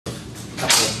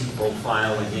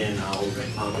profile again,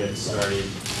 I'll get started.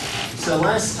 So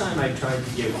last time I tried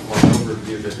to give one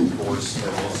overview to the course,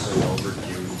 but also an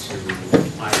overview to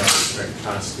IR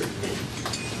spectroscopy.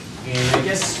 And I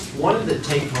guess one of the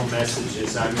take-home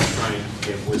messages I was trying to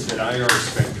give was that IR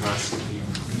spectroscopy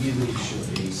really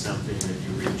should be something that you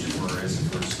reach for as a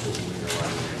first tool in your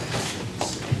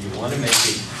laboratories. And you want to make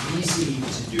it easy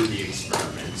to do the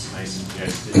experiments. I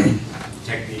suggested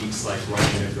techniques like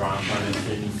running a drop on a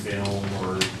thin film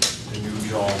or a new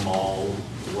mol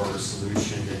or a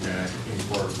solution in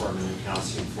chloroform and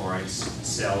calcium fluoride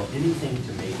cell, anything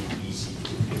to make it easy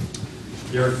to do.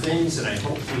 There are things, and I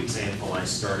hope the example I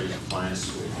started class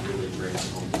with really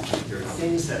brings home. There are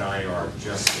things that IR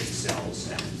just excels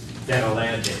at that a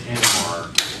lab that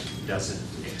NMR doesn't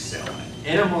excel at.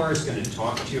 NMR is going to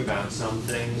talk to you about some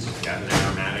things. If you have an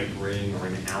aromatic ring or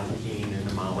an alkene in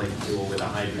a molecule with a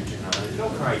hydrogen on it, it'll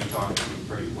probably talk to you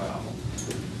pretty well.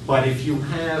 But if you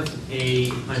have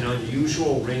an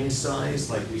unusual ring size,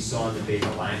 like we saw in the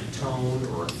beta-lactone,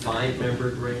 or a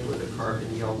 5-membered ring with a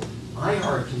carbonyl,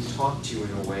 IR can talk to you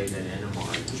in a way that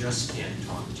NMR just can't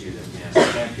talk to you, that mass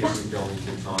spec isn't going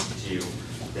to talk to you,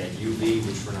 that UV,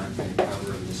 which we're not going to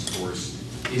cover in this course,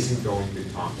 isn't going to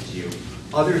talk to you.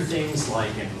 Other things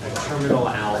like a terminal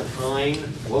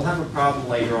alkyne, we'll have a problem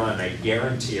later on. I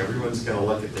guarantee everyone's going to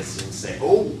look at this and say,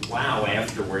 oh, wow,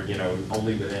 afterward,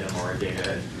 only with NMR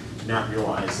data, not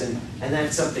realize. And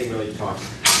that's something really talking.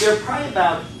 There are probably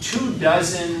about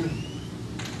 24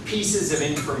 pieces of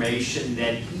information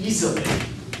that easily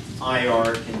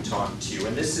IR can talk to you.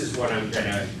 And this is what I'm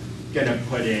gonna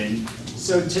put in.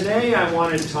 So today I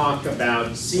want to talk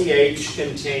about CH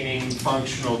containing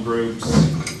functional groups.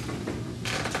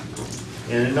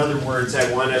 And in other words,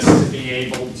 I want us to be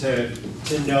able to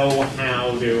know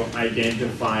how to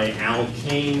identify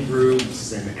alkane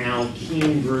groups and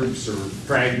alkene groups or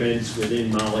fragments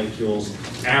within molecules.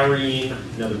 Arene,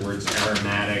 in other words,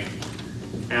 aromatic,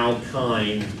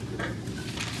 alkyne.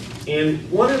 And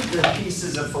one of the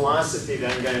pieces of philosophy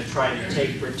that I'm going to try to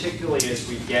take, particularly as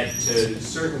we get to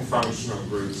certain functional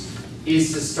groups,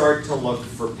 is to start to look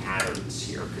for patterns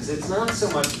here. Because it's not so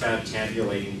much about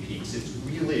tabulating peaks, it's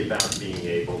really about being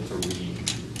able to read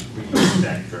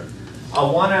spectra.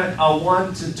 I'll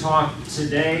want to talk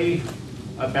today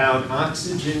about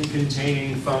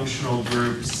oxygen-containing functional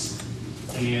groups,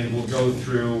 and we'll go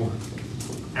through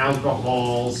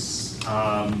alcohols,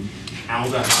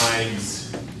 aldehydes,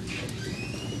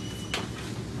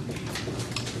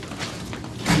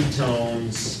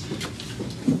 ketones,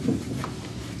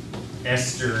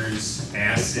 esters,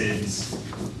 acids,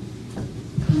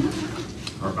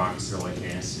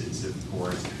 carboxylic acids, of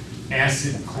course,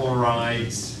 acid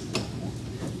chlorides,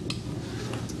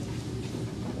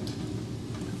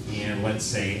 and let's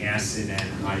say acid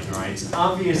anhydrides.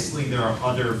 Obviously, there are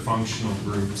other functional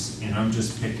groups, and I'm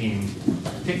just picking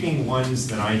ones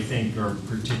that I think are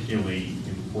particularly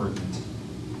important.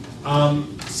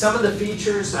 Some of the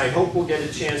features I hope we'll get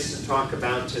a chance to talk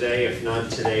about today, if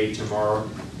not today, tomorrow.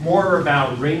 More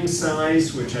about ring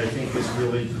size, which I think is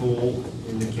really cool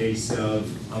in the case of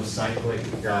cyclic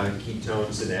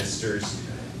ketones and esters.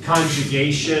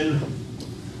 Conjugation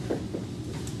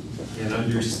and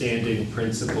understanding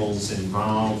principles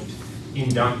involved.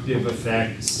 Inductive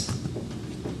effects.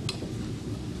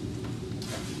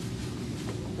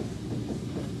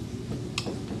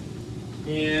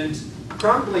 And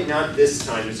probably not this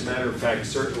time, as a matter of fact,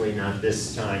 certainly not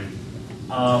this time.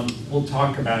 We'll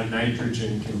talk about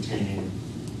nitrogen-containing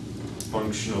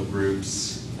functional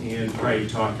groups and probably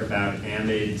talk about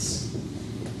amides,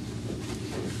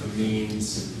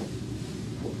 amines,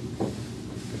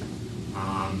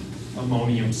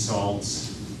 ammonium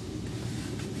salts,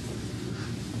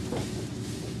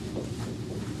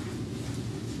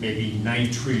 maybe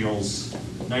nitriles.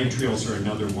 Nitriles are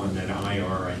another one that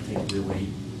IR, I think,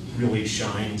 really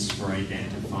shines for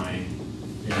identifying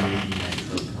there may be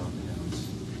nitro compounds.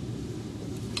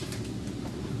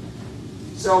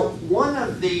 So one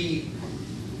of the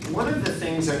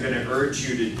things I'm going to urge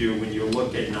you to do when you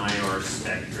look at an IR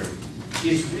spectrum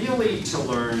is really to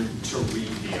learn to read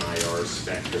the IR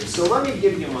spectrum. So let me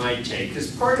give you my take,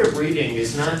 because part of reading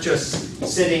is not just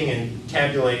sitting and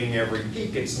tabulating every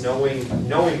peak, it's knowing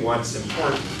what's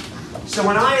important. So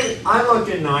when I look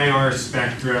at an IR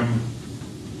spectrum,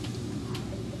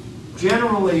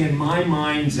 generally in my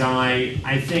mind's eye,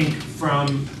 I think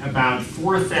from about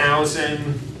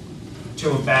 4,000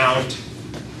 to about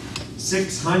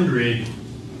 600,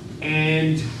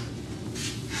 and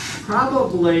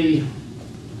probably,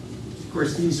 of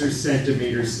course, these are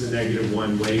centimeters to the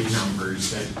 -1 wave numbers,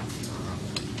 that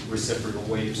reciprocal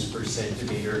waves per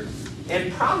centimeter.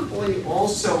 And probably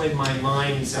also in my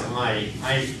mind's eye,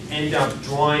 I end up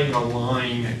drawing a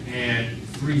line at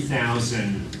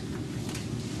 3,000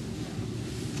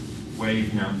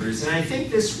 wave numbers. And I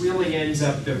think this really ends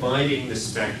up dividing the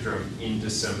spectrum into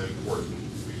some important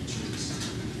regions.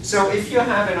 So if you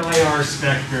have an IR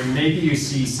spectrum, maybe you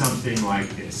see something like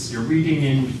this. You're reading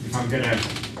in, if I'm going to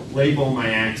label my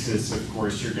axis, of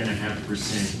course, you're going to have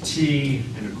 %T,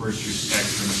 and of course your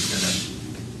spectrum is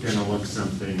going to look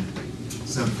something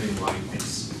like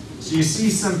this. So you see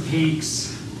some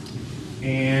peaks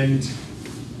and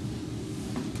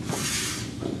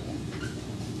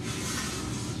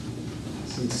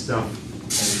some stuff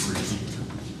over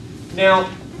here. Now,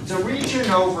 the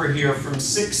region over here from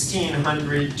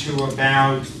 1600 to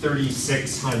about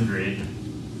 3600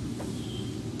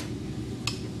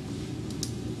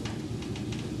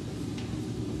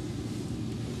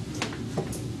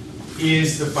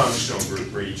 is the functional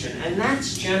group region, and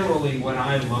that's generally what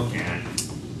I look at.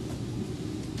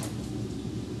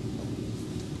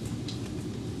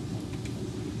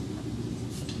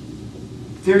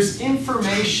 There's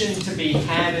information to be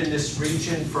had in this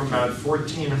region from about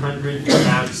 1400 to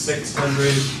about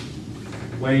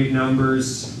 600 wave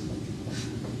numbers.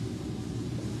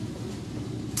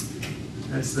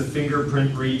 That's the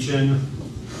fingerprint region.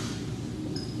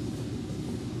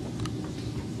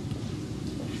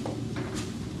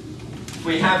 If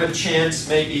we have a chance,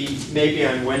 maybe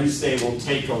on Wednesday we'll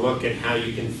take a look at how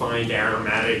you can find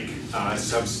aromatic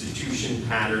substitution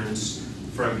patterns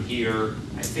from here.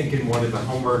 I think in one of the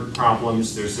homework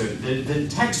problems, there's the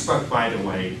textbook, by the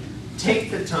way, take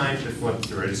the time to flip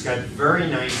through it. It's got very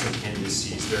nice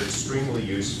appendices. They're extremely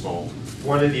useful.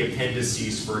 One of the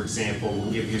appendices, for example,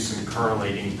 will give you some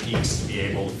correlating peaks to be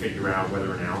able to figure out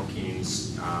whether an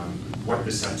alkene's, what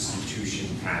the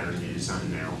substitution pattern is on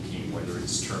an alkene, whether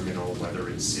it's terminal, whether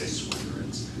it's cis, whether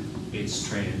it's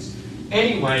trans.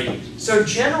 Anyway, so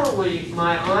generally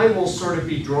my eye will sort of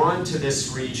be drawn to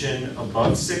this region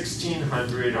above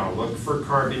 1600. I'll look for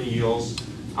carbonyls.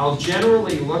 I'll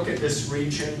generally look at this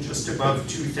region just above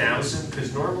 2000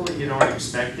 because normally you don't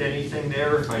expect anything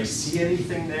there. If I see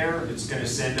anything there, it's going to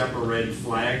send up a red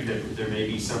flag that there may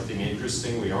be something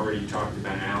interesting. We already talked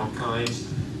about alkynes.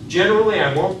 Generally,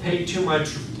 I won't pay too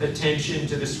much attention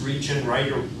to this region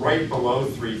right below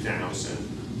 3000.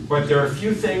 But there are a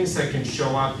few things that can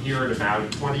show up here at about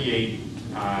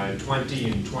 2820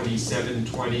 and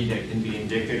 2720 that can be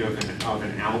indicative of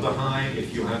an aldehyde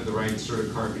if you have the right sort of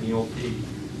carbonyl peak.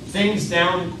 Things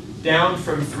down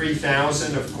from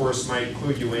 3000, of course, might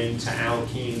clue you into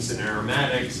alkenes and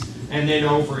aromatics. And then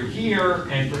over here,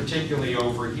 and particularly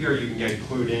over here, you can get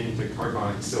clued into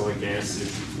carboxylic acid.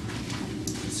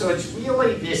 So it's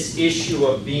really this issue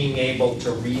of being able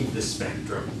to read the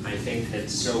spectrum, I think,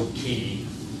 that's so key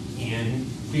in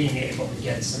being able to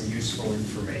get some useful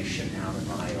information out of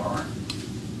IR.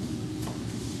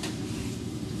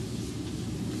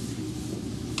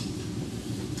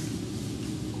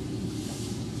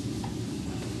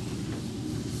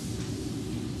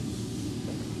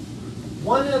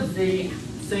 One of the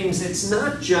things, it's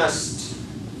not just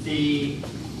the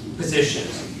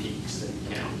positions of peaks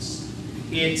that counts,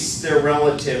 it's their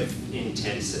relative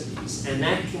intensities, and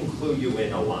that can clue you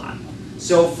in a lot.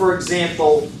 So, for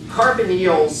example,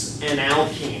 carbonyls and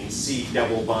alkenes, C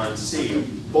double bond C,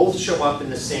 both show up in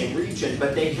the same region,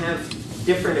 but they have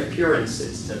different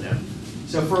appearances to them.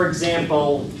 So, for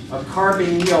example, a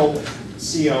carbonyl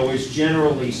CO is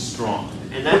generally strong,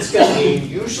 and that's going to mean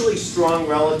usually strong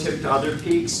relative to other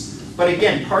peaks. But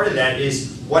again, part of that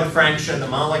is what fraction of the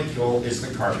molecule is the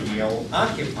carbonyl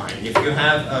occupying. If you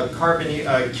have a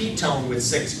ketone with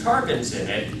 6 carbons in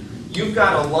it, you've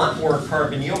got a lot more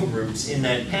carbonyl groups in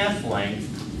that path length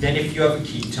than if you have a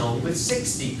ketone with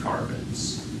 60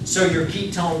 carbons. So your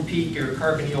ketone peak, your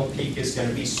carbonyl peak is going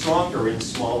to be stronger in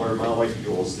smaller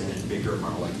molecules than in bigger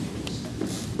molecules.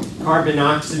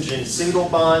 Carbon-oxygen single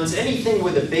bonds, anything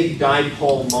with a big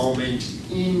dipole moment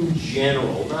in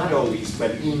general, not always,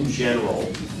 but in general,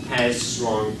 has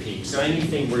strong peaks. So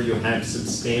anything where you have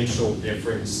substantial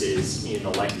differences in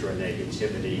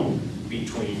electronegativity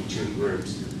between two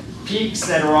groups. Peaks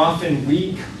that are often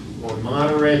weak or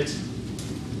moderate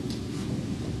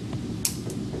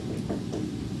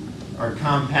are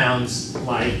compounds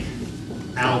like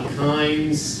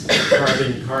alkynes,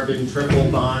 carbon-carbon triple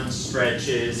bond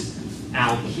stretches,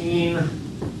 alkene,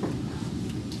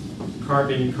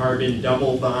 carbon-carbon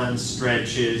double bond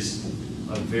stretches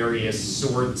of various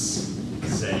sorts,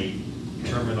 say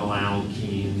terminal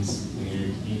alkenes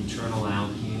and internal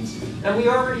alkenes. And we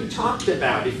already talked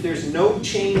about if there's no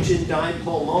change in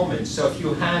dipole moment, so if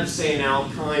you have, say, an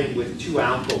alkyne with 2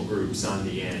 alkyl groups on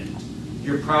the end,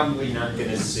 you're probably not going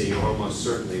to see, or almost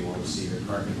certainly won't see, the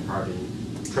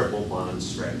carbon-carbon triple bond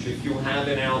stretch. If you have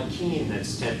an alkene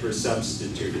that's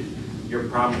tetrasubstituted, you're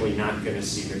probably not going to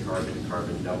see the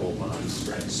carbon-carbon double bond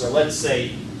stretch. So let's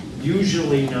say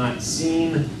usually not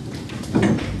seen.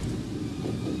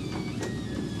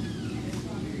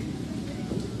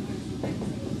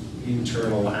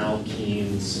 Internal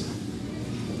alkenes,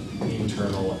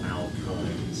 internal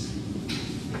alkynes.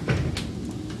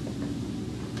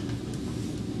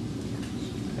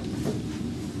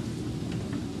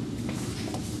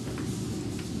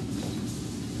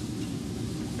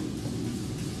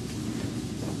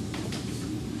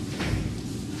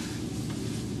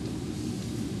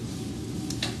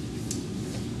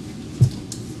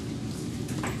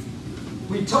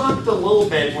 We talked a little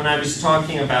bit when I was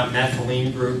talking about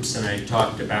methylene groups, and I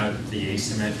talked about the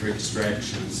asymmetric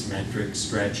stretch and symmetric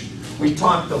stretch. We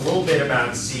talked a little bit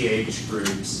about CH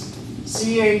groups.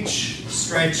 CH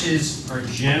stretches are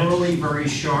generally very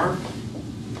sharp.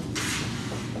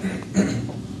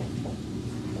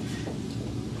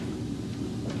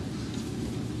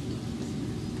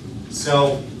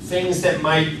 So things that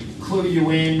might clue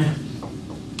you in,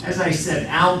 as I said,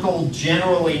 alkyl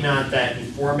generally not that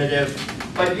informative.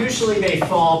 But usually they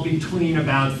fall between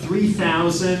about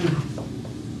 3,000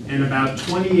 and about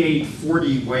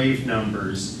 2840 wave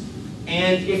numbers.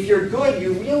 And if you're good,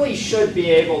 you really should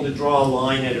be able to draw a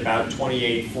line at about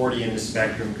 2840 in the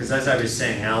spectrum, because as I was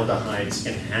saying, aldehydes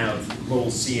can have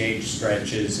little CH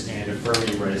stretches and a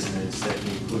Fermi resonance that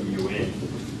can clue you in.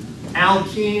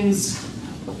 Alkenes,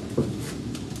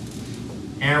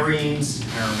 arenes,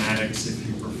 aromatics if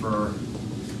you prefer.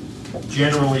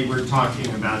 Generally, we're talking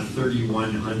about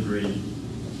 3,100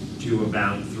 to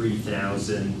about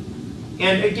 3,000.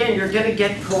 And again, you're going to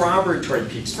get corroboratory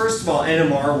peaks. First of all,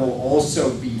 NMR will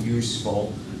also be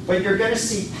useful, but you're going to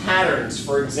see patterns.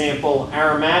 For example,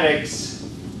 aromatics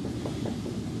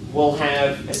will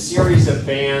have a series of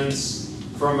bands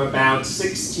from about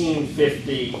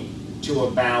 1650 to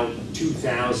about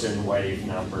 2,000 wave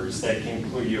numbers that can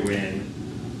clue you in.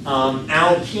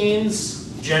 Alkenes,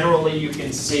 generally, you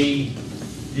can see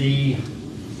the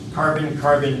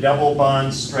carbon-carbon double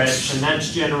bond stretch, and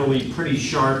that's generally pretty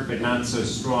sharp but not so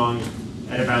strong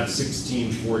at about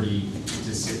 1640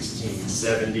 to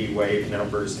 1670 wave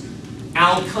numbers.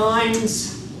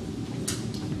 Alkynes,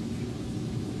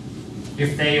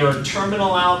 if they are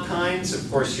terminal alkynes, of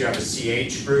course you have a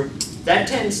CH group, that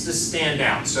tends to stand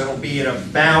out. So it'll be at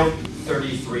about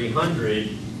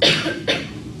 3,300.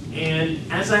 And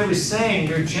as I was saying,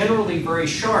 they're generally very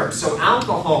sharp. So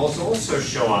alcohols also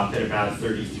show up at about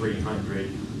 3,300.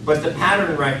 But the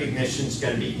pattern recognition is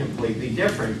going to be completely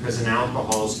different, because an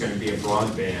alcohol is going to be a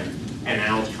broad band, and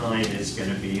alkyne is going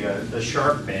to be a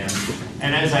sharp band.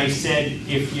 And as I said,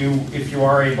 if you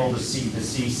are able to see the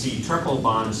CC triple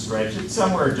bond stretch, it's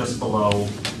somewhere just below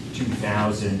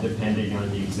 2,000, depending on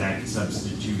the exact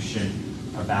substitution,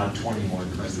 about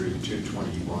 2,100 to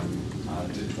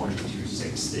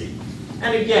 2260.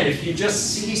 And again, if you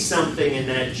just see something in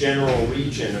that general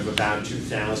region of about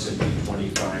 2,000 to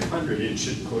 2,500, it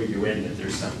should clue you in that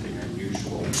there's something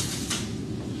unusual.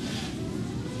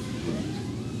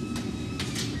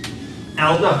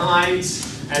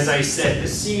 Aldehydes, as I said, the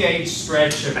CH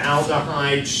stretch of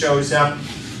aldehyde shows up,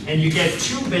 and you get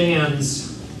two bands.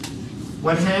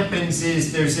 What happens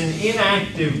is there's an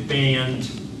inactive band.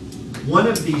 One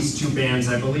of these two bands,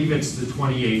 I believe it's the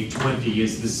 2820,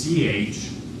 is the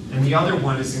CH, and the other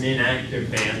one is an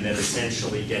inactive band that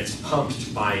essentially gets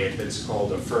pumped by it, that's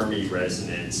called a Fermi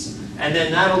resonance. And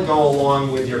then that'll go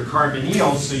along with your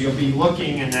carbonyl, so you'll be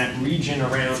looking in that region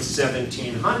around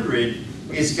 1700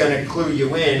 is going to clue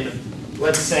you in.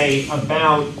 Let's say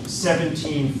about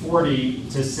 1740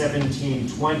 to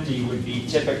 1720 would be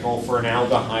typical for an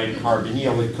aldehyde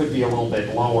carbonyl. It could be a little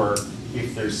bit lower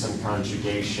if there's some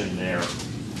conjugation there.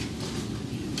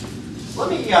 Let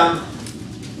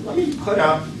me put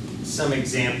up some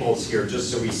examples here just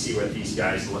so we see what these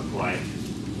guys look like.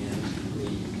 And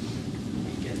let me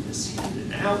get this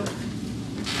handed out.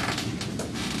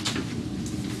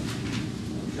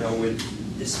 So with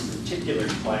this particular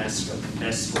class, what the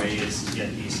best way is to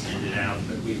get these handed out,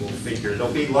 but we will figure.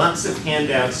 There'll be lots of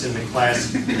handouts in the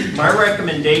class. My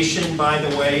recommendation, by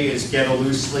the way, is get a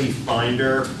loose leaf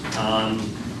binder,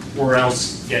 or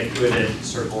else get good at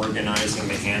sort of organizing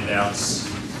the handouts.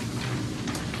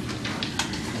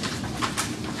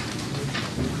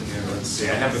 Here, let's see,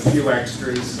 I have a few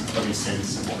extras. Let me send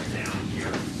some more down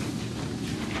here.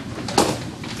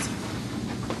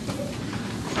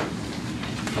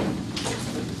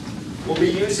 We'll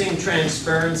be using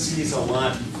transparencies a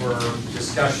lot for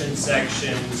discussion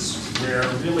sections, where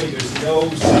really there's no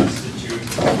substitute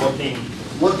for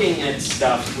looking at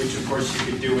stuff, which of course you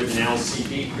could do with an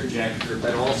LCD projector,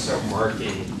 but also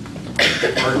marking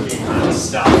on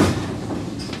stuff.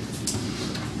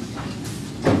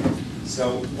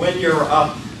 So when you're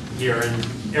up here, and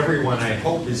everyone I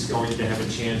hope is going to have a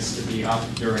chance to be up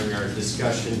during our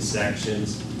discussion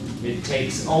sections, it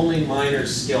takes only minor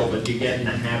skill, but you get in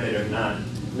the habit of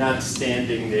not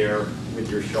standing there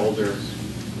with your shoulder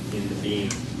in the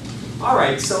beam. All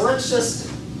right, so let's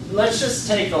just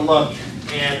take a look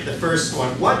at the first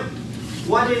one.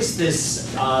 What is this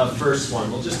first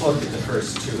one? We'll just look at the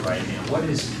first two right now. What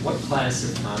class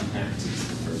of compacts is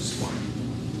the first one?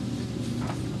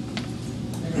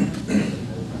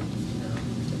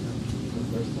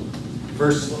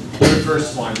 The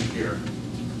first one here.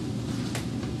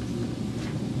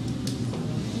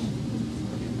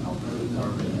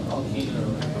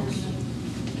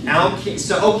 Alkene.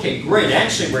 So okay, great.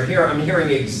 Actually, I'm hearing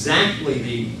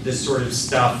exactly the sort of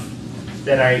stuff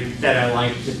that I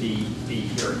like to be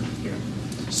hearing here.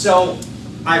 So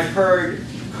I've heard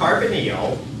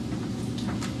carbonyl,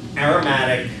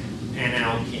 aromatic, and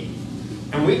alkene,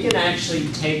 and we can actually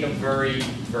take a very,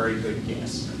 very good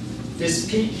guess. This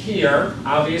peak here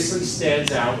obviously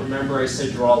stands out. Remember, I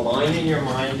said draw a line in your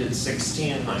mind at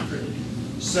 1600.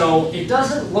 So it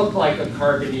doesn't look like a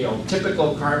carbonyl.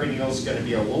 Typical carbonyl is going to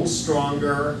be a little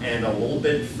stronger and a little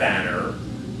bit fatter.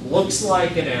 Looks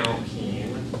like an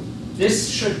alkene.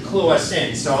 This should clue us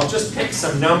in. So I'll just pick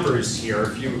some numbers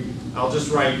here. I'll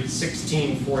just write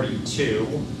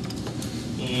 1642,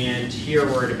 and here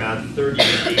we're at about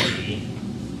 3080.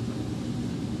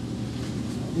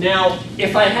 Now,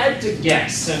 if I had to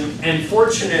guess, and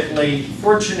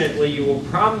fortunately you will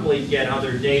probably get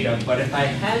other data, but if I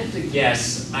had to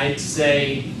guess, I'd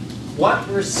say what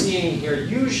we're seeing here,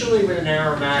 usually with an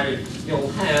aromatic,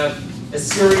 you'll have a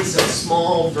series of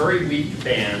small, very weak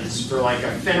bands. For like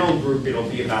a phenyl group, it'll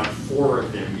be about 4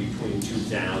 of them between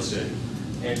 2000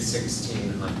 and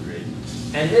 1600.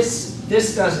 And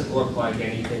this doesn't look like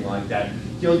anything like that.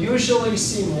 You'll usually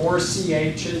see more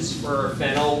CHs for a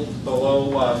phenyl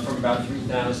below from about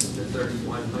 3000 to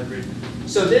 3100.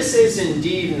 So this is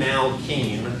indeed an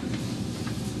alkene.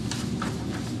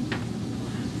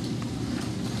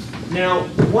 Now,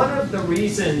 one of the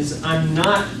reasons I'm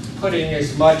not putting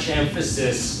as much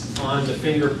emphasis on the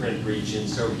fingerprint region,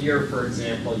 so here, for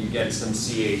example, you get some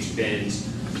CH bends,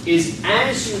 is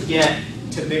as you get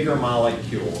to bigger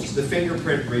molecules, the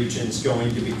fingerprint region is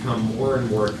going to become more and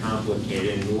more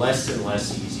complicated and less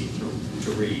easy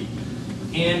to read.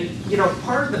 And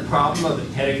part of the problem of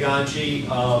the pedagogy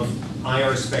of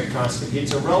IR spectroscopy,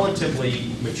 it's a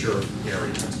relatively mature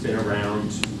area. It's been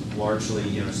around largely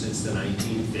since the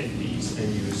 1950s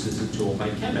and used as a tool by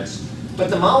chemists. But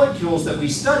the molecules that we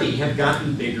study have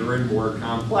gotten bigger and more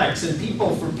complex, and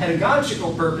people, for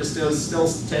pedagogical purposes, still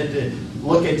tend to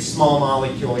look at small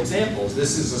molecule examples.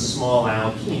 This is a small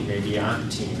alkene, maybe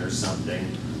octene or something.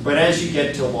 But as you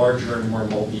get to larger and more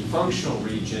multifunctional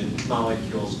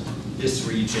molecules, this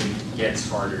region gets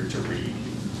harder to read.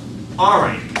 All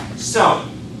right, so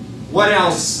what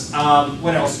else do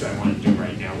I want to do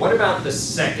right now? What about the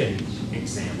second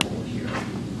example here?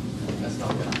 That's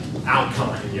not good.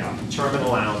 Alkyne, yeah,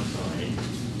 terminal alkyne.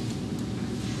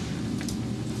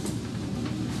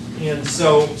 And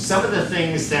so some of the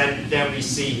things that we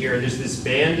see here, there's this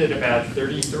band at about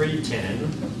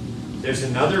 3310. There's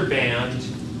another band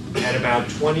at about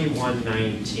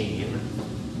 2119.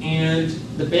 And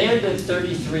the band at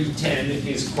 3310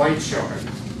 is quite sharp.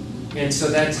 And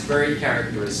so that's very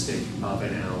characteristic of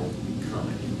an alkyne.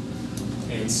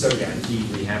 And so yeah, indeed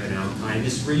we have an alkyne.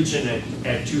 This region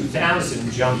at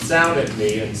 2000 jumps out at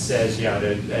me and says, yeah,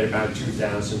 at about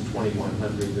 2000,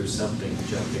 2100, there's something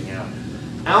jumping out.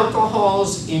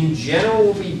 Alcohols in general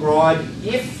will be broad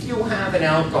if you have an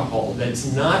alcohol that's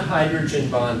not hydrogen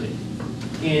bonded.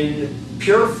 In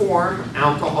pure form,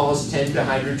 alcohols tend to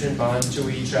hydrogen bond to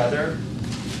each other.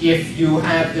 If you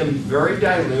have them very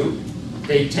dilute,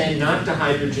 they tend not to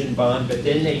hydrogen bond, but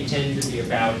then they tend to be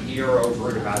about here over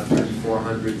at about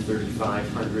 3400,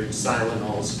 3500.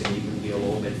 Silanols can even be a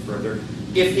little bit further.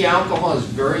 If the alcohol is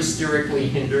very sterically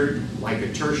hindered, like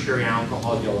a tertiary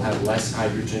alcohol, you'll have less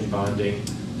hydrogen bonding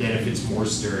than if it's more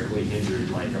sterically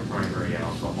hindered, like a primary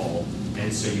alcohol.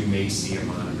 And so you may see a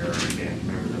monomeric band.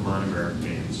 Remember, the monomeric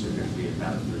bands are going to be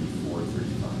about 34,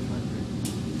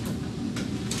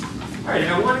 3500. All right,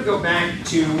 I want to go back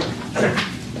to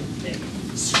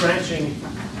scratching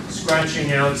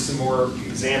out some more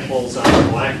examples on the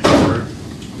blackboard.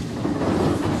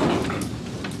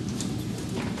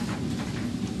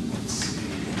 Let's see.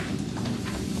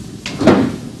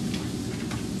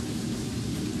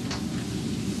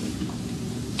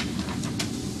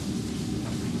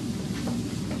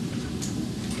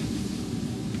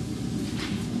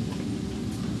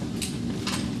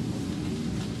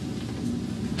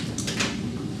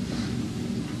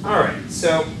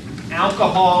 So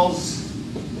alcohols,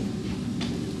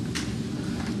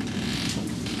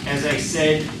 as I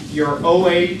said, your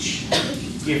OH,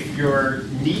 if you're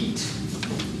neat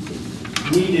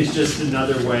is just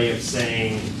another way of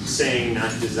saying not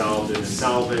dissolved in a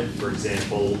solvent. For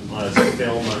example, as a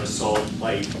film on a salt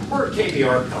plate, or a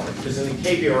KBR pellet. Because in a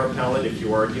KBR pellet, if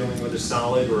you are dealing with a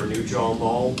solid or a Newjol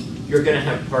mol, you're going to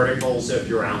have particles of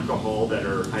your alcohol that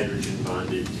are hydrogen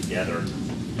bonded together,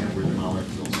 where the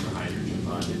molecules are hydrogen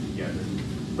bonded together.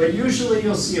 But usually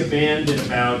you'll see a band at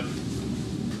about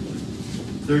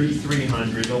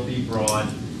 3,300. It'll be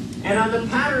broad. And on the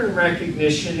pattern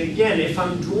recognition, again, if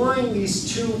I'm drawing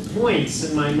these 2 points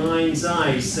in my mind's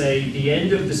eye, say the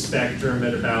end of the spectrum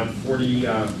at about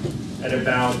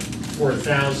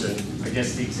 4,000, I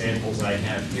guess the examples I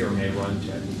have here may run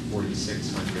to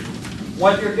 4,600.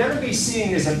 What you're going to be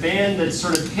seeing is a band that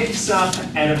sort of picks up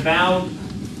at about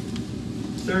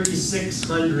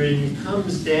 3,600 and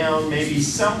comes down maybe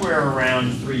somewhere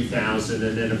around 3,000,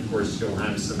 and then of course you'll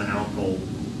have some alkyl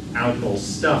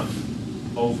stuff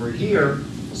over here.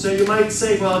 So you might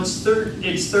say, well, it's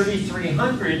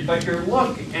 3,300, but your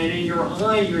look and in your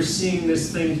eye, you're seeing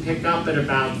this thing pick up at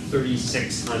about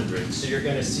 3,600. So you're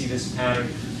going to see this pattern.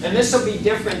 And this will be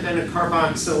different than a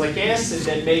carboxylic acid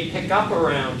that may pick up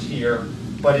around here,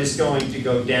 but is going to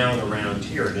go down around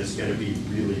here. And it's going to be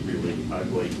really, really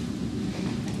ugly.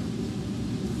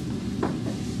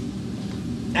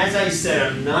 As I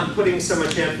said, I'm not putting so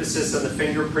much emphasis on the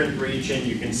fingerprint region.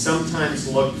 You can sometimes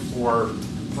look for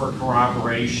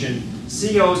corroboration.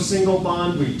 CO single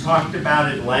bond, we talked about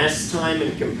it last time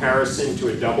in comparison to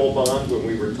a double bond when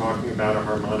we were talking about a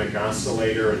harmonic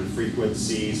oscillator and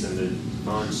frequencies and the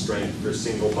bond strength for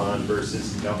single bond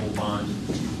versus double bond.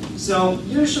 So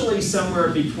usually somewhere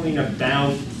between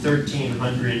about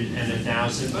 1,300 and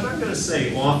 1,000, but I'm going to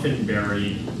say often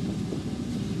buried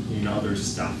in other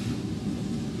stuff.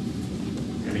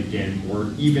 And again,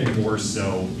 even more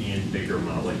so in bigger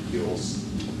molecules.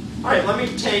 All right, let me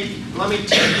take an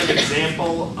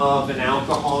example of an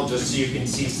alcohol just so you can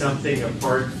see something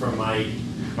apart from my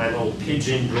little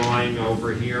pigeon drawing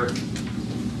over here.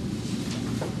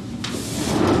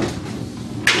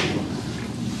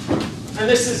 And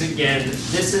this is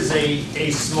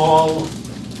a small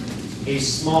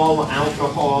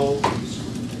alcohol.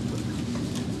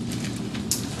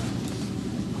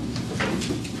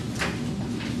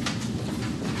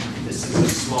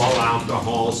 Small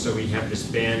alcohol, so we have this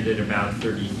band at about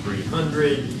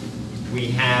 3,300.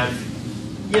 We have,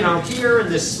 here in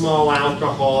this small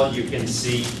alcohol, you can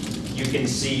see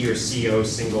your CO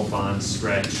single bond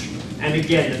stretch. And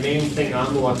again, the main thing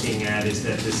I'm looking at is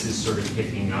that this is sort of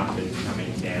picking up and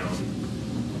coming down.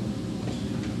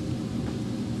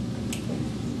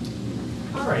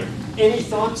 All right, any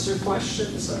thoughts or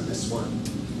questions on this one?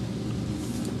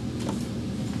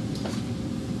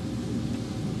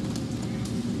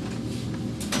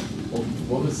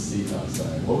 What was C? No,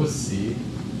 sorry. What was C?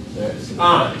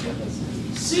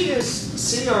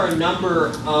 C are a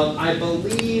number of, I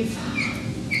believe,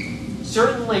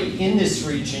 certainly in this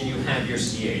region you have your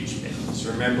CH bins.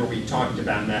 Remember we talked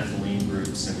about methylene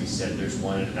groups and we said there's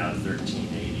one at about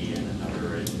 1380 and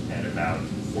another at about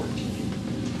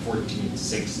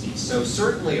 1460. So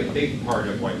certainly a big part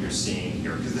of what you're seeing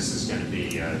here, because this is going to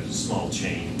be a small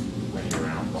chain linear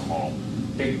alcohol,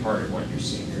 big part of what you're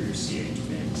seeing here are your CH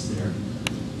bins there.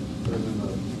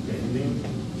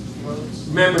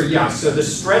 Remember, yeah, so the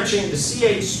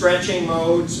CH stretching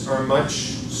modes are much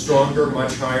stronger,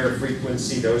 much higher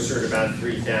frequency. Those are at about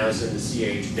 3,000. The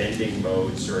CH bending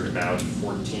modes are at about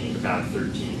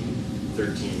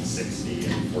 1360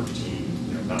 and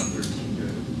 14, about 13 to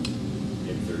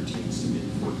mid-13s to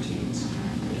mid-14s.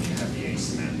 And you have the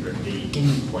asymmetric, the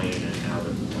in-plane and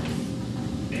out-of-plane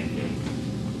bending.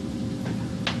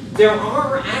 There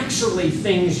are actually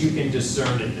things you can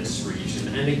discern in this region.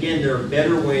 And again, there are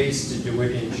better ways to do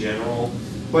it in general.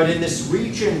 But in this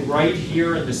region right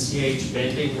here in the CH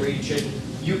bending region,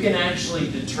 you can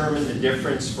actually determine the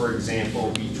difference, for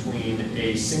example, between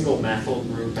a single methyl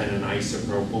group and an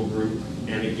isopropyl group.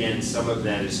 And again, some of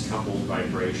that is coupled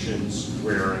vibrations,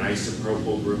 where an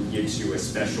isopropyl group gives you a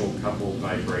special coupled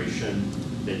vibration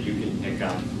that you can pick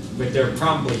up. But there are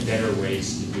probably better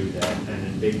ways to do that, and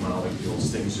in big molecules,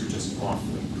 things are just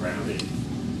awfully crowded.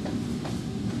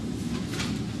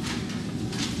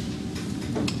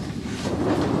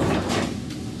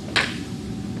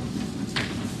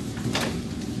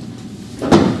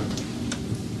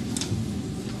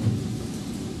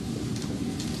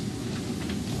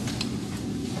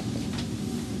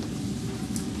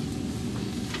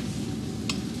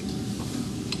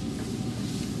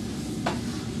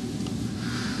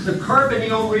 The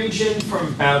carbonyl region from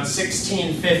about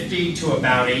 1650 to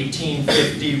about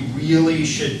 1850 really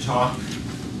should talk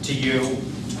to you.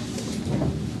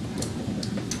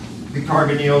 The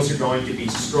carbonyls are going to be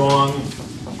strong.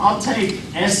 I'll take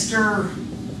ester,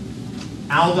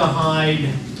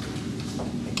 aldehyde,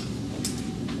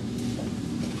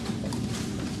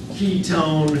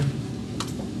 ketone,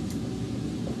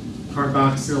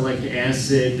 carboxylic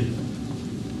acid,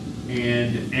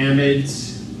 and amides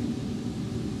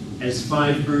as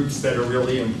 5 groups that are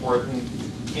really important.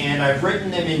 And I've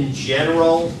written them in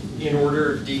general in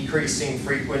order of decreasing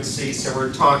frequency. So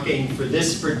we're talking for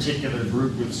this particular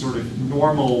group with sort of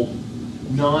normal,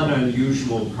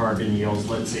 non-unusual carbonyls,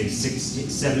 let's say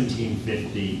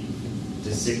 1750 to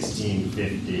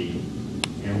 1650.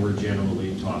 And we're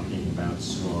generally talking about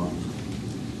strong.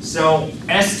 So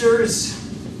esters,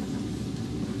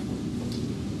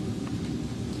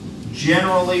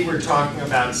 generally we're talking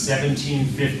about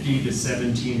 1750 to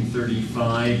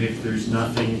 1735 if there's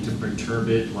nothing to perturb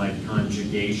it like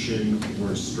conjugation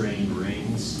or strained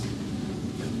rings.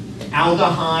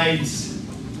 Aldehydes,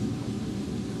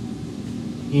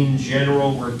 in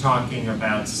general we're talking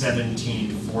about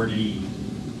 1740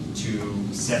 to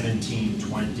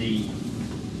 1720.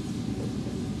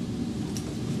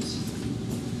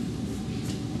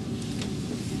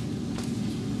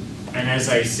 And as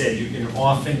I said, you can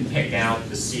often pick out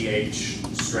the CH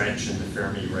stretch and the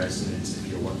Fermi resonance if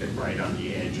you look at right on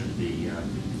the edge of the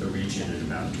region at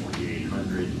about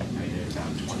 2800 and at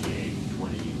about 28,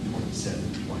 20,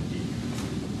 27, 20.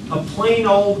 A plain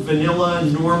old vanilla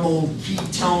normal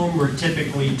ketone, we're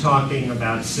typically talking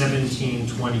about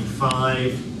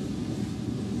 1725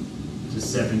 to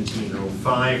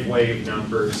 1705 wave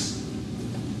numbers.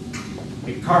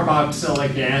 A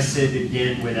carboxylic acid,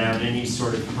 again, without any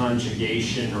sort of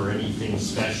conjugation or anything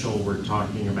special, we're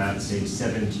talking about, say,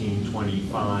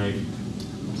 1725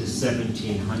 to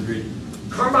 1700.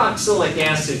 Carboxylic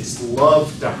acids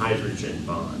love to hydrogen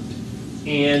bond.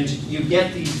 And you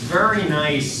get these very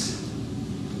nice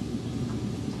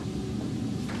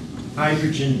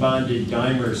hydrogen bonded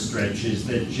dimer stretches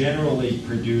that generally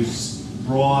produce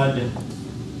broad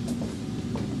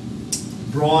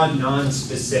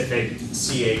non-specific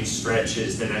CH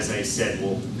stretches that, as I said,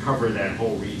 will cover that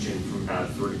whole region from about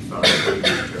 3,500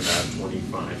 to about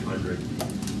 2,500.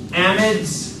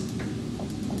 Amides,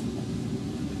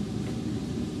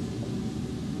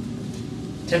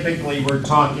 typically we're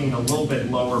talking a little bit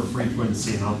lower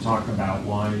frequency, and I'll talk about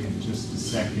why in just a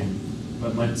second,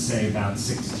 but let's say about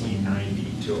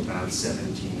 1690 to about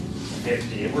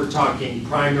 1750. And we're talking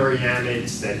primary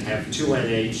amides that have 2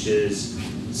 NHs,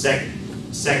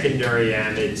 secondary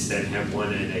amides that have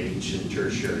 1 NH, and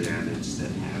tertiary amides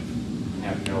that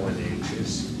have no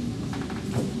NHs.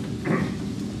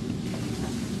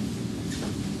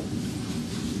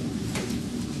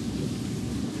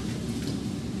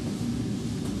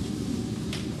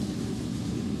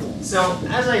 So,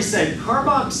 as I said,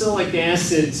 carboxylic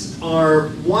acids are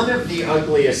one of the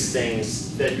ugliest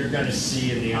things that you're going to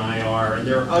see in the IR, and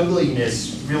their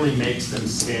ugliness really makes them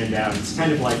stand out. It's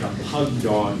kind of like a pug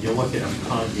dog. You look at a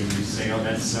pug and you say, oh,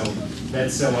 that's so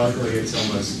ugly, it's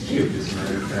almost cute, as a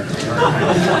matter of fact.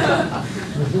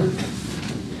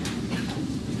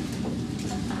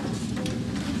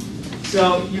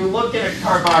 So you look at a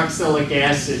carboxylic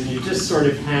acid and you just sort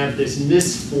of have this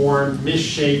misformed,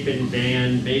 misshapen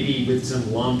band, maybe with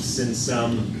some lumps and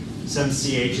some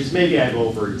CHs. Maybe I've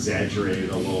over-exaggerated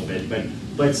a little bit,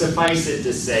 but suffice it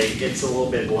to say it's a little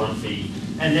bit lumpy.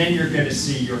 And then you're going to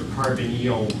see your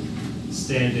carbonyl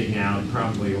standing out,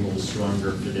 probably a little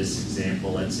stronger for this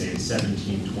example. Let's say it's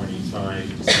 1725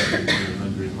 to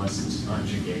 1700, unless it's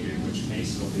conjugated, in which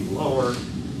case it'll be lower.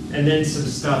 And then some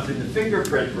stuff in the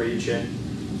fingerprint region.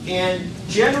 And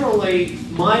generally,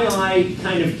 my eye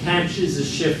kind of catches a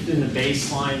shift in the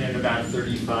baseline at about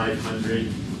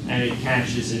 3,500, and it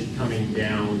catches it coming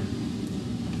down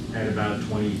at about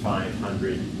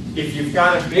 2,500. If you've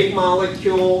got a big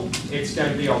molecule, it's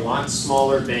going to be a lot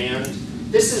smaller band.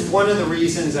 This is one of the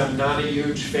reasons I'm not a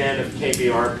huge fan of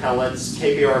KBR pellets.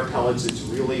 KBR pellets, it's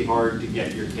really hard to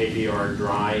get your KBR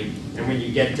dry. And when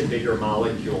you get to bigger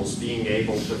molecules, being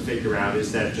able to figure out,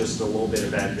 is that just a little bit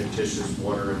of adventitious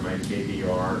water in my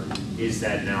KBR? Is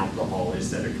that an alcohol? Is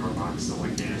that a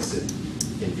carboxylic acid?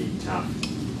 Can be tough.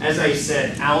 As I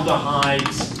said,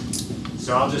 aldehydes.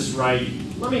 So I'll just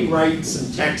let me write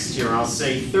some text here. I'll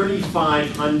say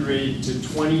 3,500 to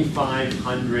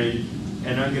 2,500.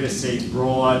 And I'm going to say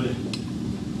broad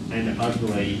and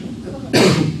ugly.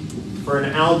 For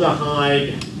an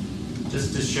aldehyde,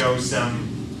 just to show some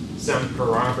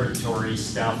corroboratory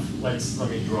stuff, let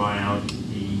me draw out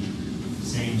the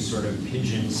Same sort of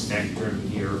pigeon spectrum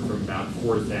here from about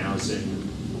 4,000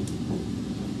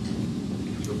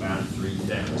 to about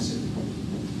 3,000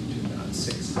 to about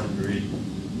 600,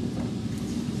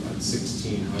 about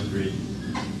 1,600.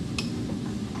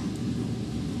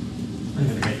 I'm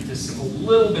going to make this a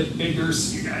little bit bigger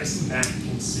so you guys in the back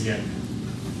can see it.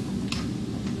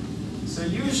 So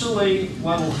usually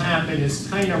what will happen is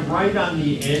kind of right on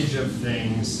the edge of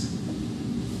things.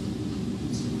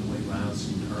 It's really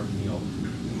lousy carbonyl.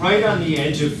 Right on the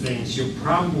edge of things, you'll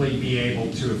probably be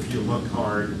able to, if you look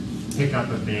hard, pick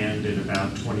up a band at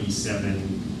about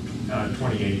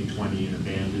 2820 and a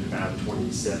band at about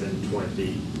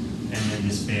 2720, and then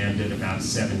this band at about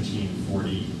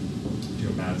 1740 to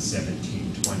about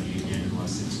 1720 again,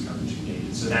 unless it's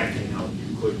conjugated. So that can help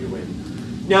you clue you in.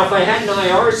 Now, if I had an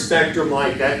IR spectrum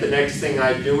like that, the next thing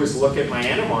I'd do is look at my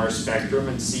NMR spectrum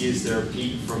and see is there a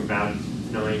peak from about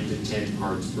 9 to 10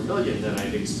 parts per million that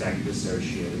I'd expect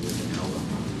associated with an aldehyde.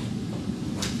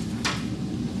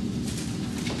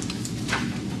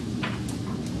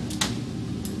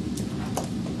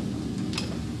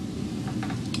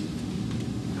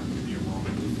 I'll give you a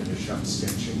moment to finish up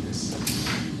sketching this.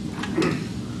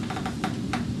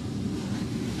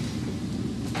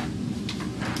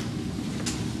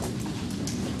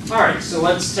 All right, so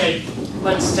let's take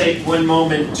 1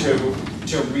 moment to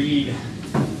read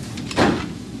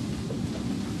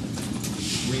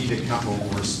a couple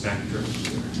more spectra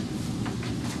here.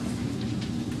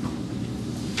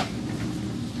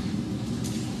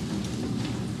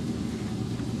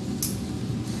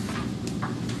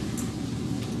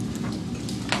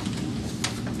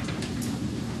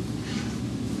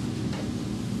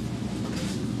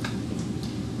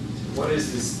 What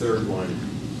is this third one?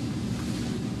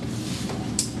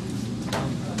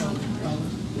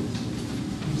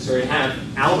 So we have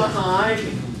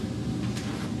aldehyde.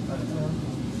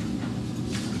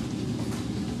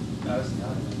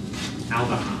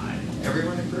 Aldehyde.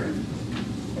 Everyone agree?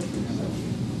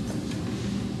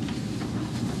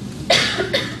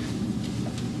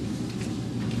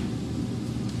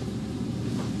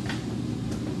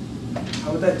 How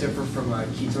would that differ from a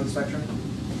ketone spectrum?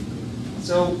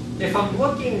 So if I'm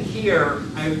looking here,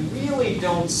 I really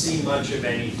don't see much of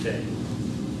anything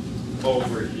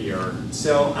over here.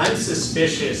 So I'm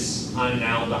suspicious on an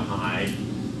aldehyde.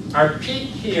 Our peak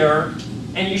here,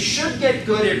 and you should get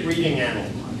good at reading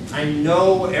analog. I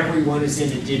know everyone is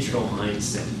into digital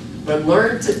mindset, but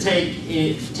learn to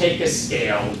take a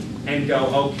scale and go,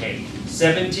 okay,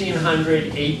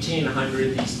 1700,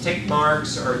 1800, these tick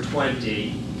marks are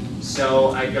 20.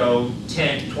 So I go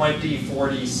 10, 20,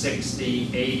 40, 60,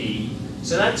 80.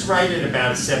 So that's right at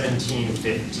about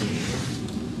 1715.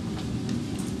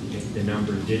 If the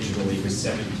number digitally was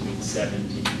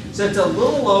 1717. So it's a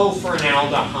little low for an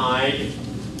aldehyde.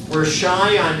 We're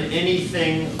shy on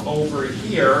anything over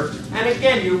here. And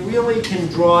again, you really can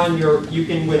draw in you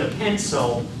can with a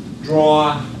pencil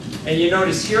draw, and you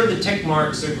notice here the tick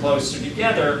marks are closer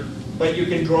together, but you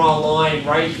can draw a line.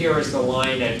 Right here is the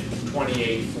line at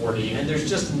 2840, and there's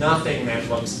just nothing that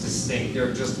looks distinct.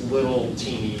 They're just little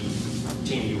teeny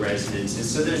resonances.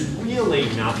 So there's really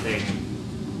nothing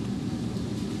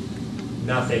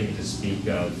to speak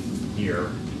of here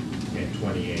at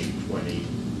 2820,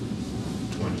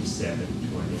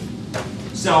 2720.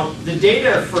 So the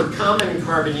data for common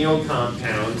carbonyl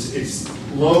compounds is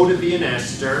low to be an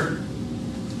ester.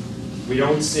 We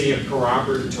don't see a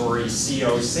corroboratory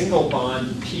CO single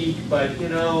bond peak, but you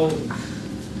know,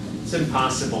 it's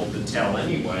impossible to tell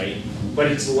anyway. But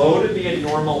it's low to be a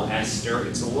normal ester.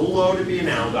 It's a little low to be an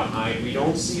aldehyde. We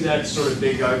don't see that sort of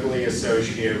big ugly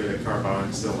associated with a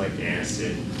carboxylic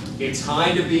acid. It's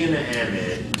high to be an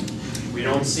amide. We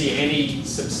don't see any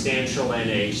substantial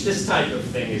NH. This type of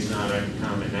thing is not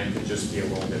uncommon. That could just be a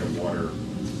little bit of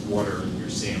water in your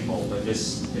sample, but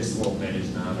this little bit is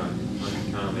not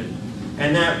uncommon.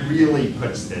 And that really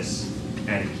puts this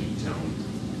at a ketone.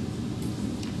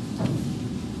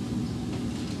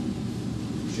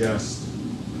 Just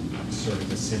sort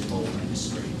of a simple and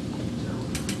straight ketone.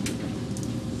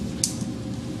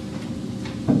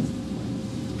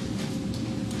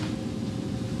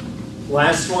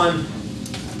 Last one,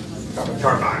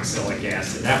 carboxylic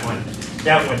acid. That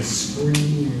one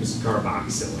screams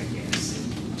carboxylic acid.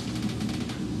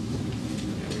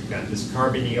 We've got this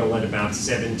carbonyl at about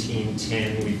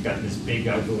 1710. We've got this big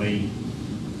ugly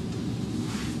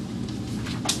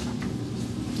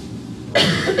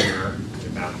over here at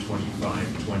about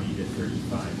 2520 to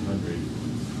 3500.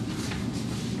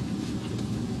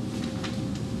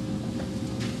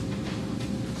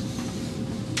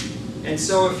 And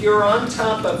so if you're on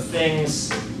top of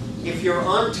things if you're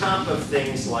on top of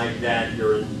things like that,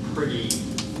 you're in pretty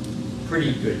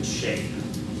good shape.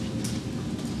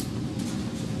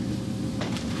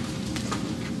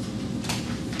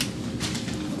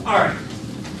 All right.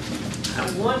 I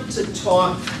want to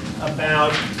talk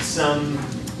about some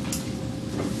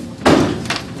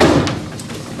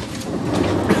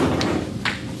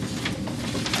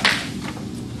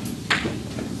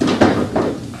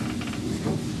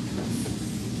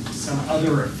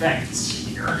other effects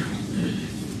here.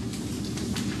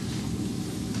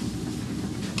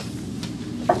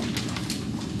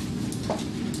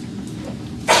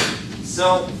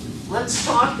 So let's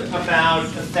talk about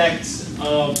effects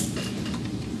of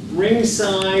ring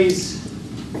size,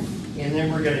 and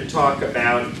then we're going to talk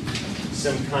about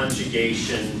some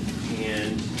conjugation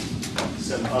and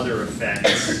some other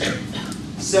effects.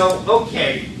 So,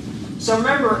 okay, so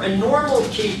remember, a normal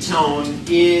ketone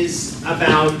is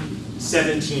about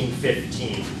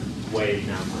 1715 wave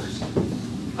numbers.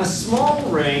 A small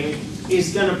ring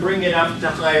is going to bring it up to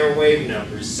higher wave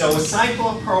numbers. So a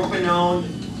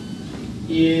cyclopropanone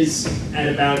is at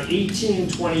about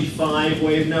 1825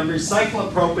 wave numbers.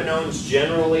 Cyclopropanones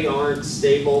generally aren't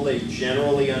stable. They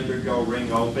generally undergo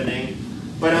ring opening.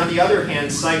 But on the other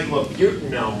hand,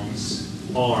 cyclobutanones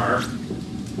are.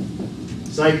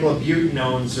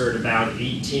 Cyclobutanones are at about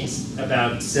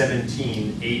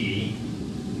 1780.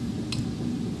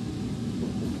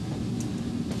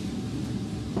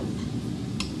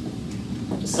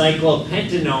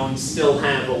 Cyclopentanones still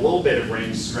have a little bit of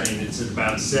ring strain. It's at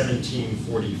about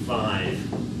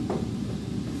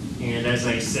 1745. And as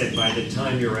I said, by the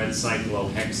time you're at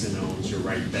cyclohexanones, you're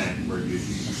right back where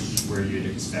you'd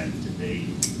expect to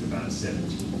be, about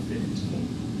 1715.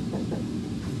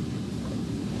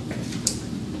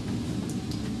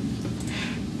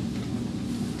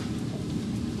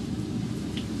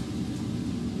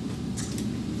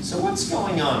 So what's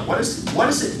going on? What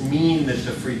does it mean that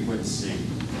the frequency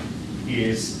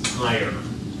is higher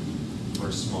for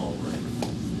a small ring?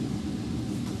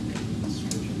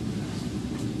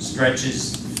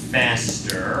 Stretches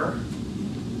faster,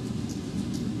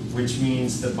 which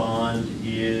means the bond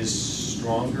is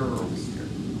stronger or weaker?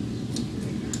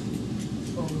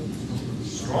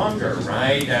 Stronger,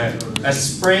 right? A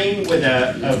spring with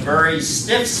a very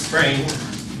stiff spring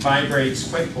vibrates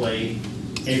quickly.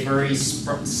 A very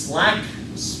slack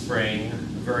spring, a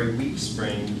very weak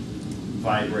spring,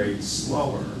 vibrates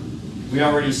slower. We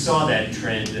already saw that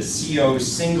trend. The CO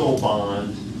single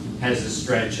bond has a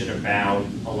stretch at about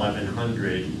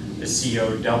 1100. The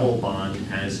CO double bond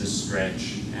has a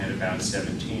stretch at about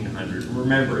 1700.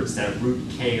 Remember, it's that root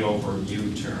K over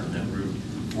mu term, that root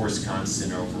force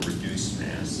constant over reduced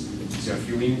mass. So if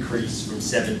you increase from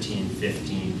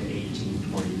 1715 to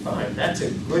 1825, that's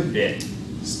a good bit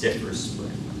stiffer spring.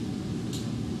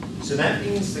 So that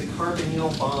means the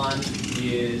carbonyl bond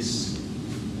is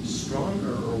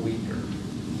stronger or weaker?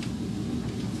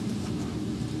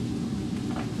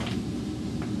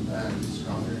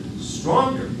 Stronger.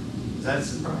 Stronger. Is that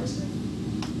surprising?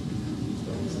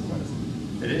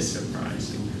 It is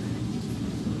surprising.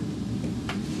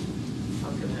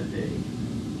 How can that be?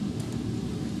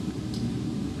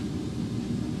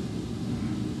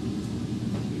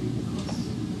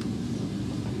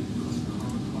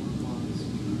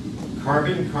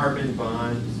 Carbon-carbon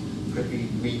bond could be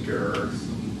weaker.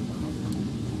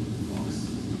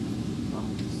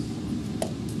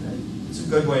 It's a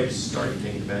good way to start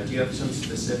thinking about it. Do you have some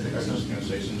specifics? I was just going to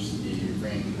say, since the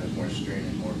ring has more strain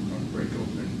and more prone to break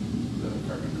open, the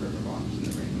carbon-carbon bonds in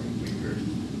the ring are weaker,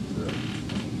 the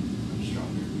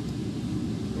stronger.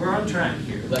 We're on track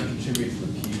here. Does that contribute to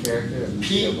the P character of the P,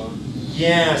 CO bond?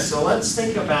 yeah, so let's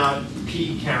think about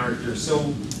P character.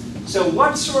 So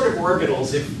what sort of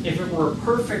orbitals, if it were a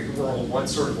perfect world, what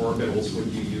sort of orbitals would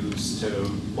you use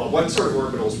to, well, what sort of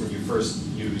orbitals would you first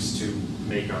use to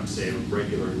make up, say, a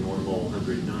regular normal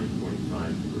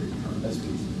 109.5 degree carbon?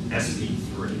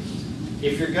 SP3.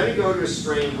 If you're going to go to a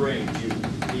strained ring, do you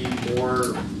need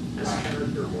more S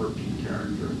character or more P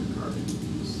character in the carbon?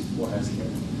 What S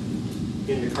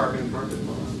character? In the carbon-carbon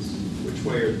bonds. Which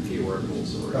way are the P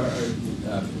orbitals oriented?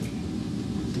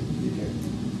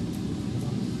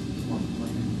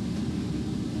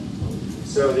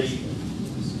 So the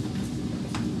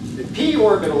P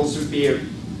orbitals would be at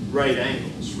right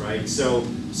angles, right? So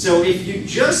if you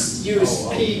just use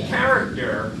P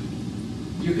character,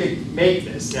 you could make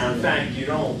this. Now, in fact, you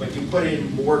don't, but you put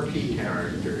in more P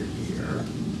character here,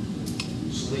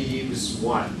 which leaves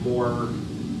what? More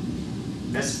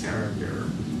S character.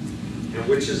 And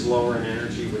which is lower in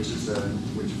energy? Which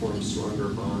forms stronger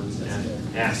bonds?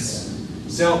 S.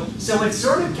 So it's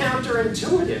sort of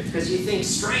counterintuitive because you think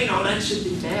strain, oh, that should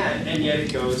be bad, and yet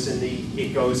it goes in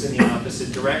the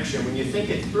opposite direction. When you think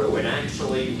it through, it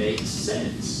actually makes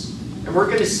sense. And we're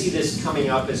going to see this coming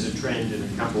up as a trend in a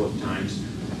couple of times.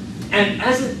 And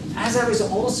as I was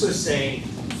also saying,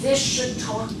 this should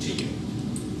talk to you.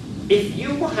 If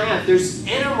you have,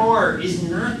 NMR is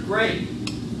not great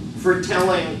for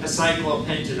telling a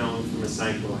cyclopentanone from a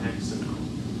cyclohexanone.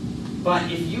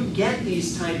 But if you get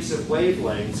these types of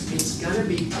wavelengths, it's going to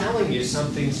be telling you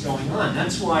something's going on.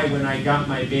 That's why when I got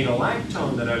my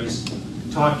beta-lactone that I was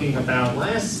talking about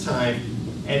last time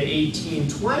at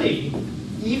 1820,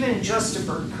 even just a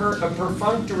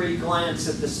perfunctory glance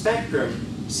at the spectrum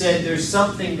said there's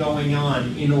something going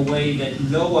on in a way that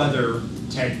no other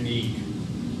technique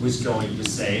was going to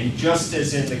say. And just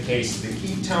as in the case of the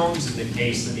ketones, in the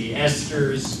case of the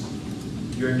esters,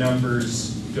 your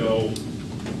numbers go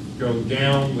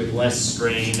down with less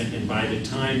strain, and by the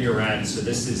time you're at, so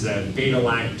this is a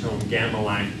beta-lactone,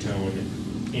 gamma-lactone,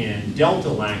 and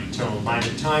delta-lactone, by the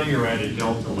time you're at a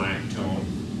delta-lactone,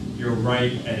 you're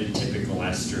right at a typical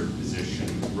ester position,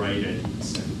 right at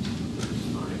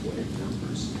 1735 wave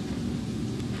numbers.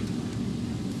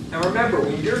 Now remember,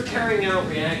 when you're carrying out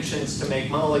reactions to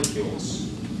make molecules,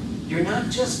 you're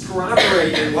not just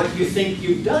corroborating what you think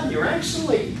you've done, you're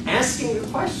actually asking the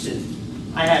question.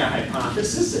 I had a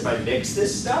hypothesis, if I mix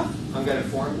this stuff, I'm going to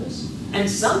form this. And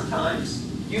sometimes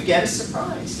you get a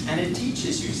surprise, and it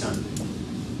teaches you something.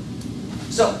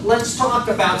 So let's talk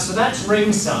about, so that's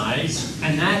ring size,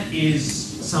 and that is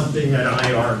something that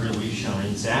IR really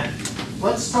shines at.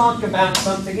 Let's talk about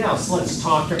something else. Let's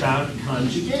talk about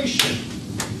conjugation.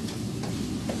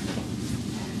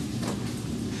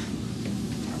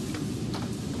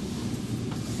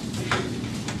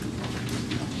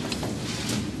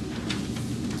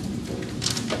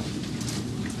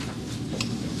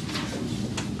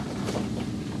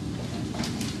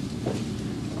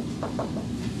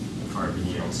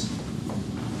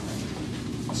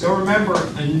 So remember,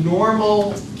 a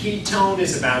normal ketone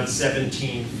is about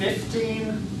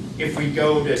 1715. If we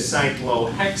go to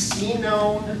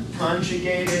cyclohexenone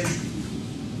conjugated,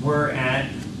 we're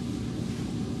at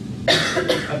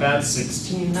about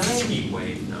 1690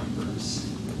 wave numbers.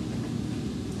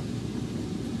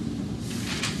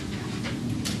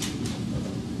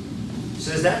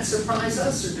 So does that surprise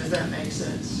us, or does that make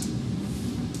sense?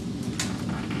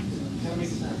 That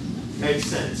makes sense. Makes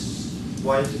sense.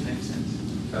 Why does it make sense?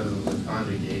 Because of the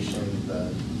conjugation,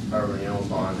 the carbonyl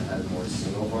bond has more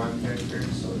single bond character,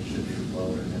 so it should be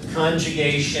lower than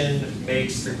Conjugation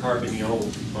makes the carbonyl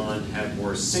bond have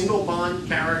more single bond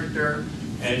character,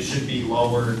 and it should be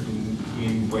lower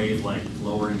in wavelength,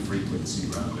 lower in frequency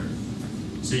rather.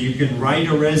 So you can write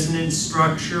a resonance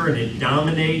structure and it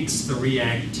dominates the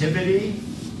reactivity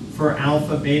for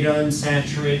alpha beta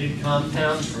unsaturated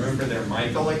compounds. Remember, they're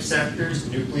Michael acceptors.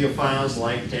 Nucleophiles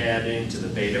like to add into the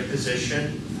beta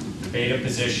position. The beta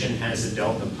position has a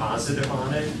delta positive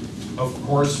on it. Of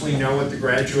course, we know at the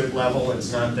graduate level,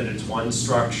 it's not that it's one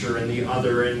structure and the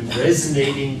other, and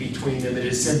resonating between them, it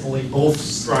is simply both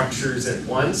structures at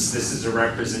once. This is a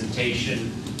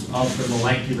representation of the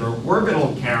molecular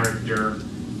orbital character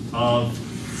of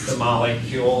the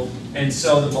molecule. And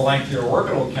so the molecular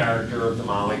orbital character of the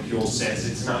molecule says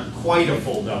it's not quite a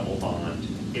full double bond.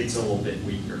 It's a little bit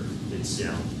weaker. It's,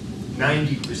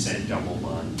 90% double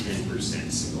bond,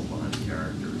 10% single bond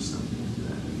character or something to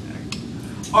that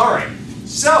effect. All right,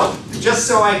 so just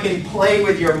so I can play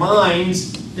with your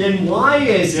minds, then why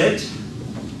is it,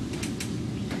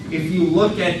 if you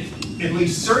look at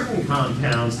least certain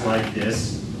compounds like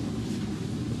this,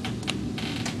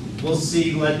 we'll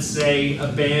see, let's say,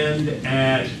 a band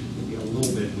at, a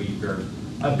little bit weaker,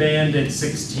 a band at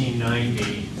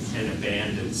 1690 and a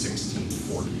band at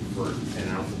 1640 for an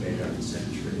alpha beta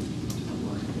unsaturated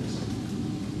like this.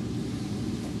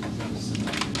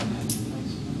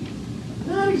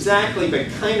 Not exactly, but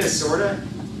kind of, sort of.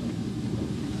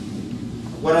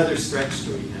 What other stretch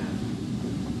do we have?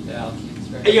 The alkene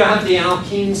stretch. You have the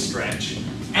alkene stretch.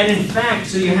 And in fact,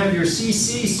 so you have your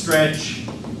CC stretch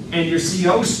and your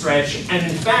CO stretch, and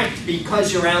in fact,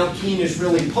 because your alkene is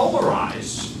really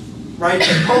polarized, right,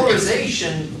 the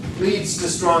polarization leads to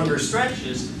stronger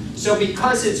stretches. So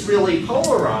because it's really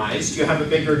polarized, you have a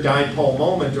bigger dipole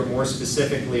moment, or more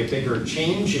specifically, a bigger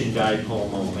change in dipole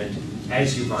moment.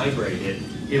 As you vibrate it,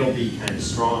 it'll be kind of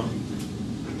strong.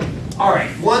 All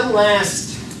right, one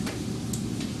last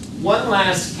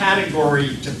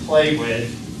category to play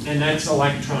with, and that's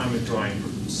electron withdrawing groups.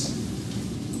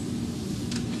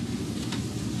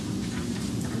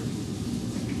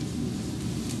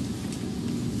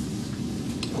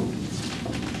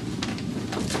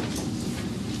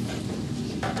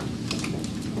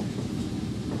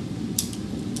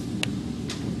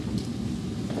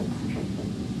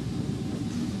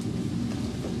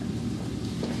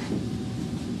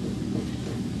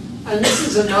 And this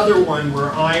is another one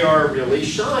where IR really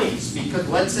shines, because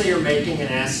let's say you're making an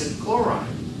acid chloride.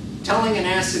 Telling an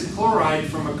acid chloride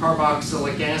from a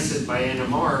carboxylic acid by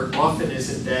NMR often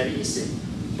isn't that easy.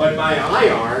 But by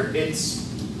IR, it's,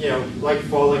 you know, like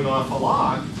falling off a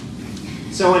log.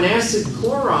 So an acid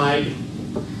chloride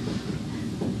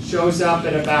shows up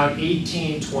at about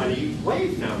 1820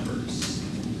 wave numbers.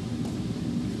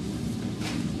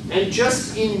 And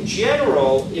just in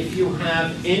general, if you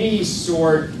have any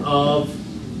sort of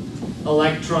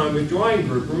electron withdrawing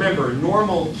group, remember,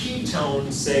 normal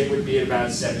ketones, say, would be at about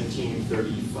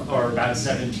 1730 or about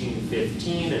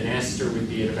 1715, and ester would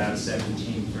be at about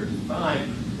 1735.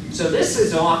 So this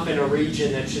is often a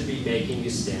region that should be making you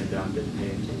stand up and pay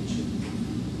attention.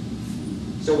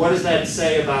 So what does that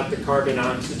say about the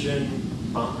carbon-oxygen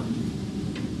bond?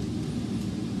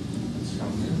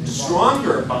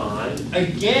 Stronger bond.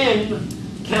 Again,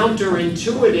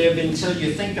 counterintuitive until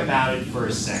you think about it for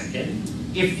a second.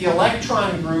 If the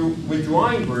electron group,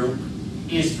 withdrawing group,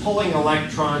 is pulling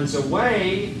electrons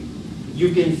away,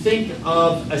 you can think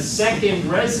of a second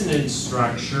resonance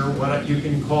structure, what you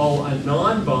can call a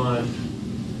non-bond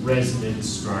resonance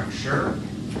structure.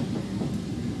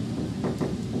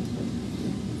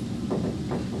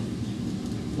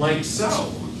 Like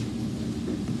so.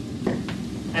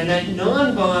 And that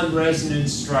non-bond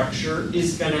resonance structure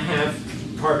is going to have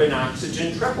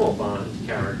carbon-oxygen triple bond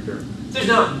character. There's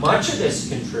not much of this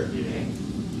contributing.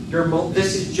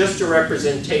 This is just a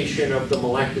representation of the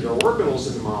molecular orbitals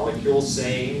in the molecule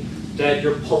saying that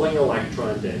you're pulling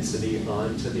electron density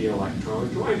onto the electron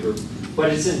withdrawing group.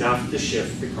 But it's enough to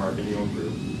shift the carbonyl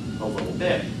group a little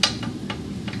bit.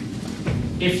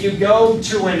 If you go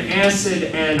to an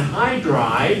acid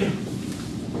anhydride,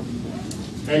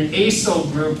 an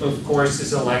acyl group, of course,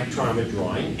 is electron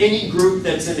withdrawing. Any group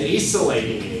that's an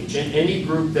acylating agent, any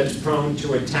group that's prone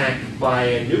to attack by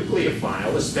a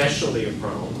nucleophile, especially a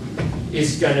prone,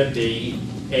 is going to be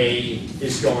a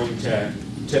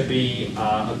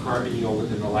carbonyl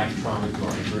with an electron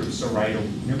withdrawing group. So, right, a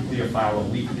nucleophile, a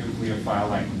weak nucleophile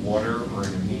like water or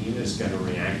an amine is going to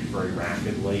react very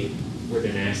rapidly with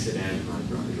an acid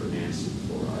anhydride or an acid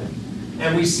chloride.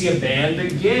 And we see a band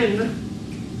again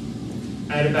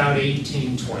at about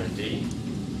 1820.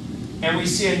 And we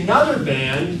see another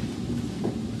band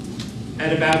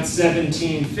at about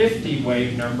 1750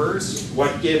 wave numbers.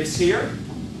 What gives here?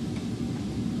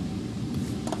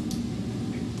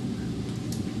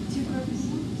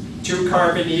 2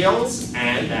 carbonyls,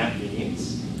 and that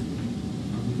means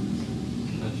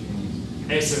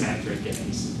asymmetric and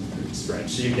asymmetric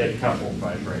stretch. So you get a couple of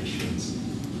vibrations.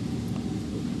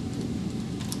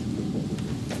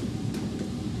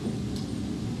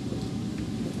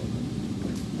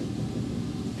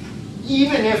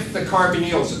 Even if the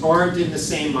carbonyls aren't in the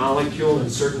same molecule in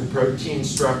certain protein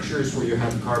structures where you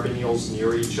have carbonyls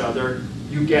near each other,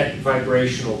 you get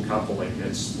vibrational coupling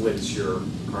that splits your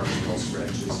carbonyl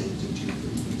stretches into 2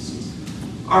 frequencies.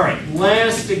 All right,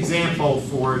 last example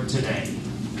for today.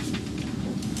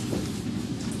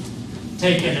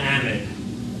 Take an amide.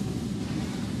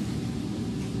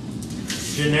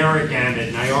 Generic amide,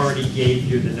 and I already gave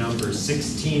you the numbers,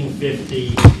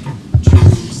 1650 to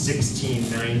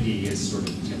 1690 is sort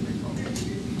of typical.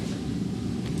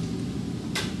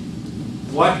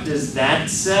 What does that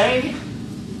say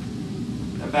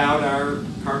about our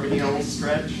carbonyl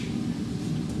stretch?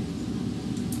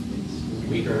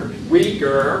 Weaker.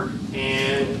 Weaker,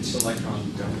 and It's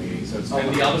electron donating. So it's kind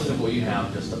of the opposite of what you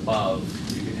have just above.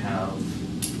 You can have,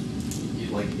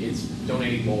 like, it's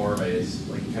donating more, but it's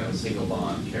like kind of a single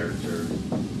bond character.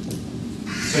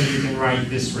 so you can write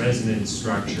this resonance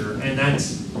structure, and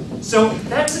that's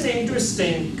an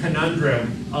interesting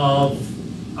conundrum of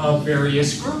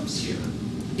various groups here,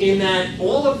 in that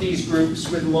all of these groups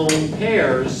with lone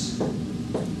pairs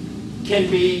can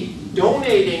be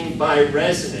donating by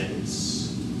resonance,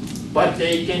 but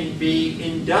they can be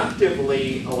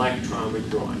inductively electron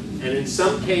withdrawing. And in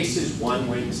some cases, one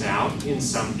wins out. In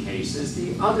some cases,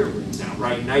 the other wins out,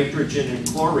 right? Nitrogen and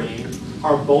chlorine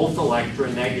are both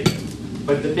electronegative.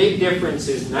 But the big difference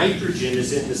is nitrogen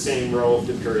is in the same row of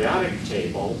the periodic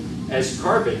table as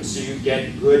carbon, so you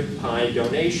get good pi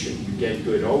donation. You get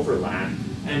good overlap.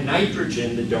 And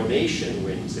nitrogen, the donation,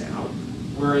 wins out.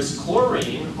 Whereas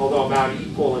chlorine, although about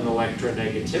equal in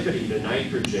electronegativity to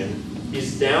nitrogen,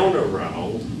 is down a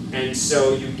row, and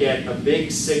so you get a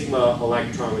big sigma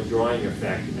electron withdrawing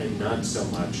effect and not so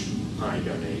much pi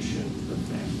donation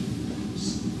effect.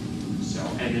 So,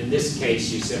 and in this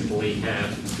case, you simply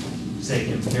have,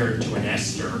 say, compared to an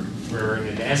ester, where in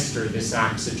an ester, this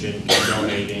oxygen can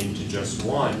donate into just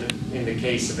one. In the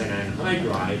case of an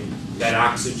anhydride, that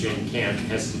oxygen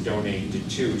has to donate to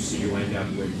 2, so you end up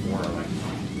with more electrons.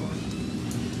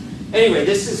 Anyway,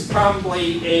 this is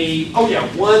probably a, oh yeah,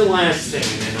 one last thing,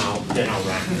 and then I'll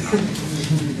wrap it up.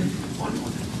 One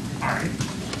more. All right.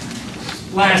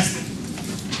 Last thing.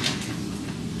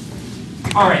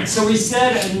 All right, so we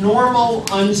said a normal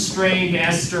unstrained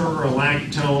ester or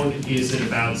lactone is at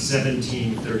about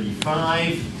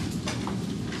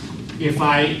 1735. If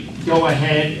I go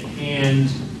ahead and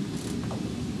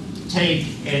take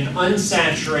an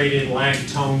unsaturated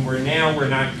lactone where now we're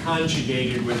not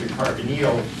conjugated with the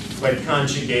carbonyl, but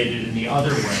conjugated in the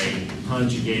other way,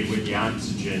 conjugated with the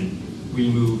oxygen, we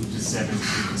move to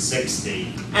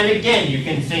 1760. And again, you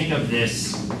can think of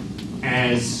this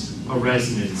as a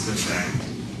resonance effect.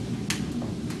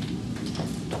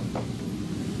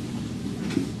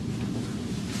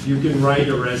 You can write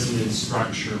a resonance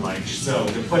structure like so.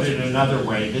 To put it another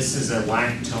way, this is a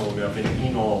lactone of an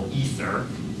enol ether.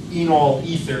 Enol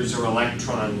ethers are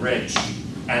electron rich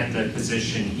at the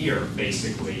position here,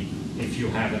 basically. If you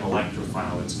have an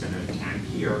electrophile, it's going to attack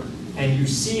here. And you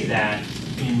see that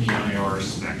in the IR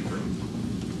spectrum.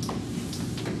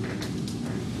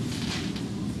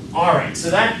 All right, so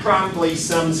that probably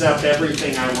sums up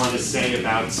everything I want to say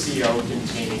about CO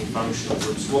containing functional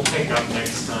groups. We'll pick up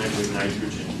next time with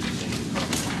nitrogen.